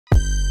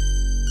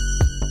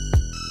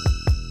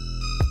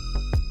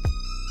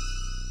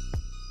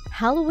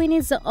Halloween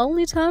is the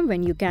only time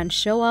when you can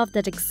show off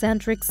that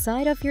eccentric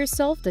side of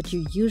yourself that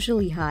you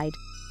usually hide.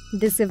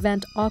 This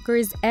event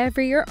occurs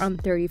every year on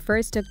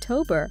 31st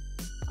October.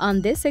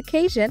 On this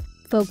occasion,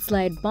 folks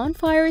light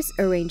bonfires,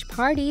 arrange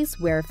parties,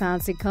 wear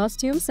fancy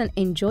costumes, and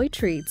enjoy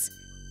treats.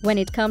 When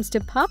it comes to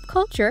pop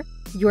culture,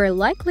 you are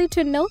likely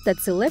to note that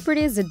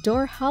celebrities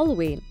adore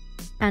Halloween.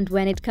 And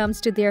when it comes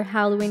to their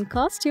Halloween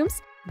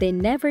costumes, they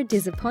never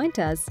disappoint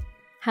us.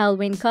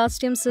 Halloween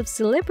costumes of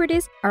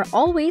celebrities are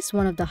always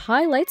one of the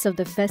highlights of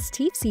the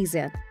festive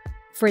season.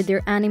 For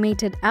their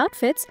animated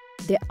outfits,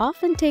 they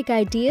often take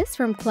ideas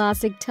from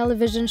classic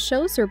television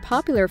shows or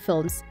popular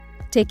films.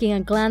 Taking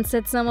a glance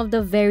at some of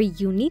the very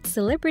unique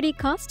celebrity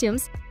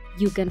costumes,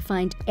 you can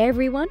find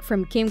everyone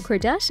from Kim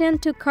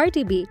Kardashian to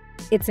Cardi B.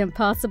 It's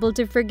impossible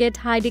to forget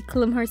Heidi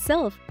Klum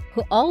herself,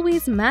 who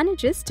always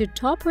manages to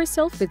top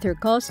herself with her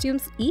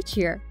costumes each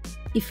year.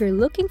 If you're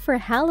looking for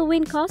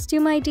Halloween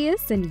costume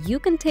ideas, then you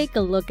can take a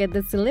look at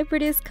the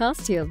celebrities'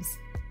 costumes.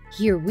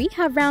 Here we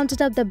have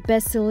rounded up the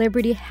best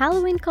celebrity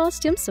Halloween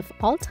costumes of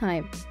all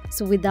time.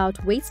 So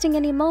without wasting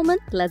any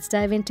moment, let's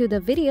dive into the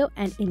video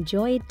and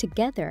enjoy it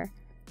together.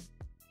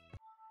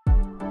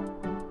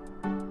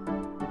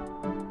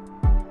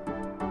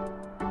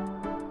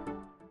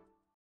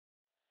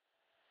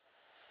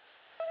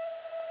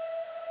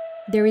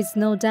 There is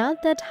no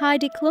doubt that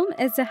Heidi Klum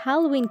is a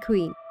Halloween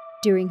queen.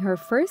 During her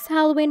first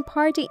Halloween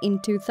party in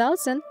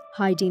 2000,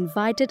 Heidi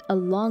invited a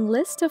long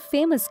list of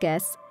famous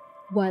guests.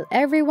 While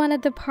everyone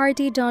at the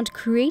party donned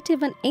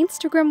creative and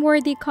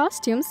Instagram-worthy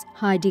costumes,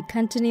 Heidi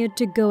continued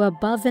to go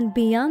above and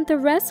beyond the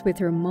rest with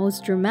her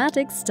most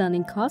dramatic,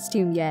 stunning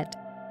costume yet.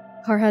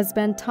 Her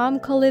husband Tom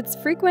Collins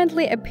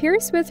frequently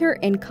appears with her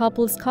in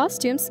couples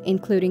costumes,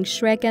 including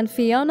Shrek and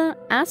Fiona,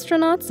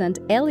 astronauts, and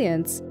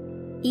aliens.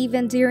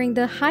 Even during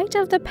the height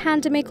of the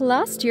pandemic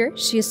last year,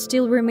 she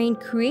still remained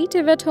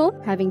creative at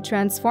home, having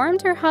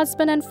transformed her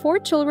husband and 4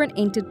 children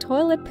into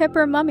toilet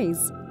paper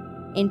mummies.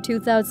 In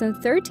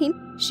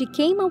 2013, she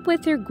came up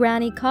with her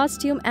granny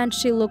costume and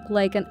she looked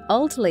like an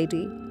old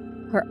lady.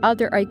 Her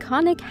other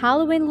iconic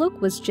Halloween look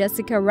was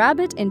Jessica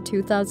Rabbit in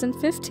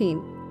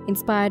 2015,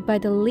 inspired by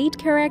the lead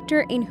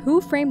character in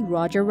Who Framed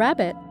Roger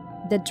Rabbit.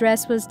 The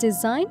dress was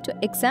designed to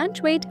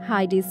accentuate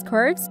Heidi's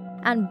curves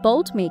and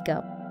bold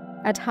makeup.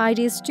 At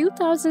Heidi's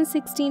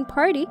 2016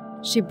 party,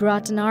 she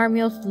brought an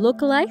army of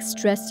lookalikes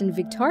dressed in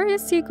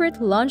Victoria's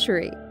Secret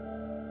lingerie.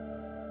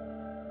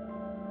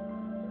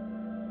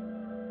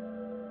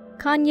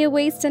 Kanye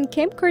West and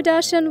Kim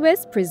Kardashian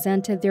West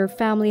presented their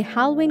family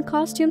Halloween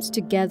costumes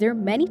together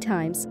many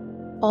times.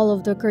 All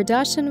of the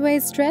Kardashian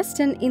West dressed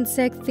in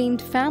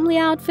insect-themed family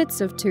outfits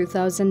of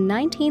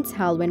 2019's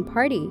Halloween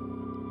party.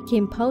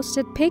 Kim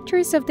posted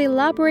pictures of the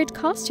elaborate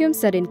costumes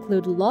that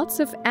include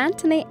lots of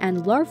antennae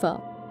and larvae.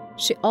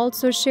 She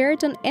also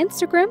shared on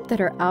Instagram that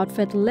her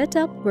outfit lit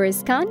up,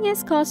 whereas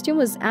Kanye's costume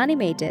was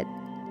animated.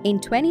 In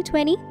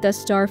 2020, the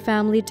Star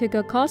family took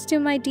a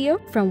costume idea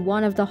from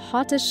one of the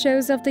hottest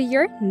shows of the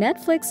year,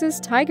 Netflix's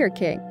Tiger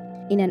King.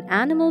 In an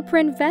animal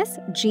print vest,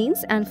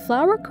 jeans, and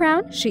flower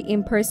crown, she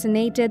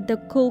impersonated the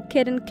cool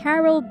kitten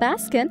Carol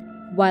Baskin,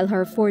 while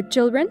her 4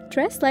 children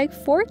dressed like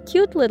 4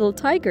 cute little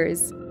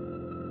tigers.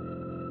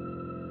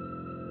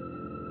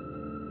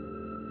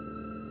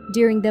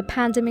 During the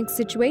pandemic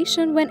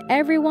situation when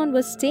everyone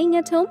was staying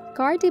at home,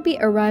 Cardi B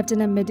arrived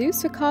in a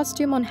Medusa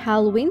costume on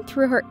Halloween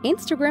through her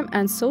Instagram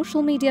and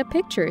social media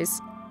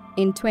pictures.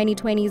 In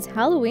 2020's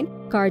Halloween,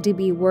 Cardi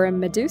B wore a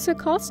Medusa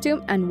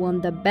costume and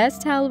won the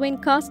Best Halloween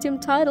Costume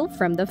title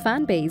from the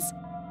fanbase.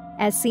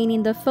 As seen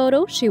in the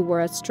photo, she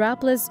wore a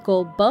strapless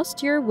gold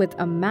bustier with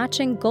a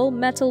matching gold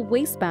metal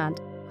waistband.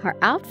 Her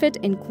outfit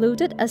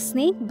included a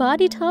snake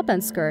body top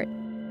and skirt.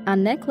 A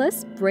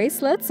necklace,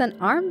 bracelets, and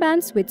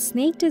armbands with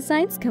snake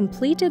designs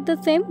completed the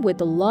theme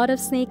with a lot of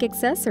snake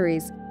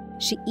accessories.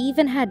 She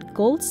even had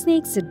gold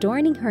snakes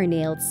adorning her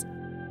nails.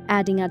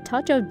 Adding a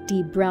touch of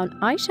deep brown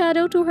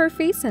eyeshadow to her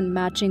face and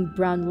matching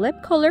brown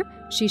lip color,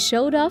 she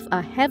showed off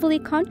a heavily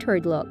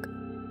contoured look.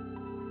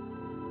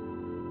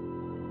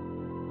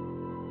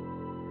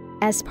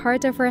 As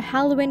part of her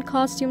Halloween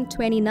costume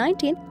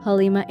 2019,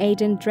 Halima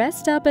Aden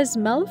dressed up as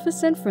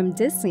Maleficent from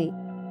Disney.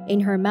 In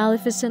her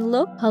Maleficent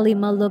look,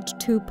 Halima looked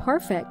too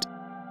perfect.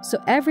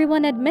 So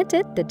everyone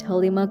admitted that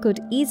Halima could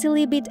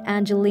easily beat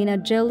Angelina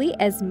Jolie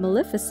as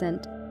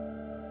Maleficent.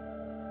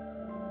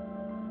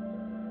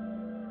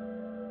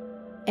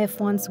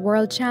 F1's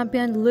world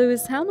champion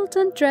Lewis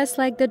Hamilton dressed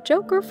like the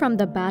Joker from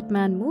the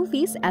Batman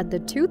movies at the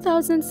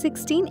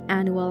 2016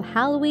 annual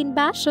Halloween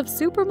bash of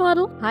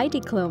supermodel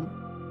Heidi Klum.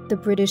 The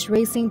British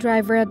racing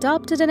driver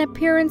adopted an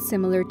appearance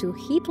similar to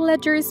Heath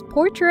Ledger's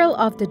portrayal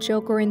of the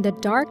Joker in The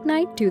Dark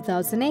Knight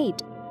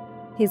 2008.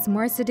 His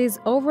Mercedes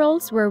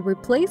overalls were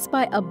replaced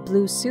by a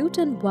blue suit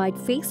and white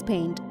face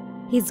paint.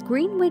 His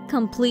green wig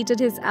completed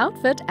his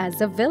outfit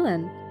as a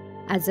villain.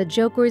 As the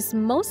Joker's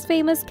most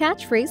famous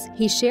catchphrase,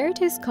 he shared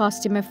his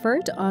costume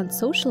effort on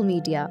social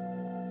media.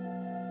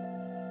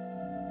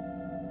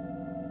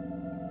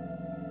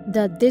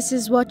 The "This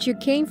Is What You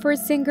Came For"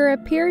 singer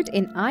appeared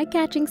in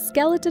eye-catching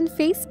skeleton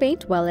face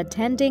paint while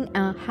attending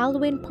a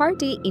Halloween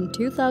party in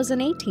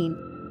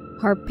 2018.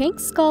 Her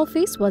pink skull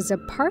face was a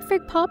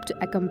perfect pop to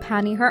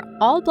accompany her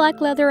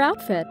all-black leather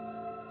outfit.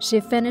 She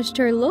finished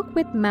her look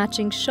with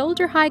matching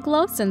shoulder-high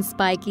gloves and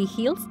spiky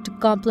heels to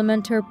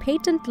complement her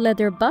patent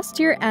leather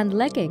bustier and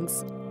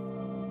leggings.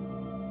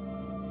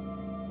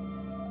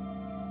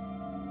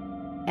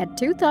 At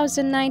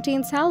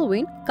 2019's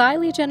Halloween,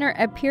 Kylie Jenner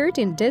appeared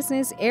in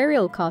Disney's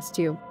Ariel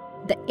costume.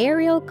 The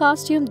Ariel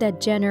costume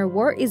that Jenner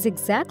wore is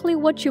exactly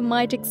what you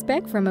might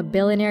expect from a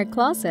billionaire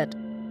closet.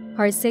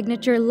 Her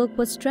signature look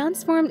was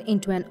transformed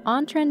into an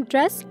on-trend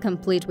dress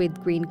complete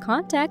with green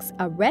contacts,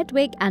 a red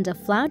wig, and a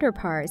flounder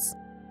purse.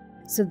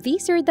 So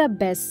these are the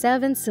best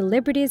 7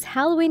 celebrities'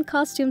 Halloween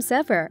costumes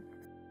ever.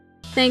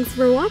 Thanks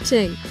for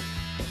watching!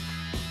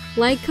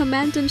 Like,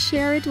 comment, and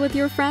share it with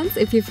your friends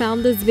if you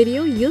found this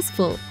video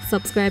useful.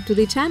 Subscribe to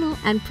the channel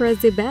and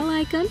press the bell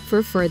icon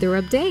for further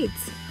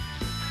updates.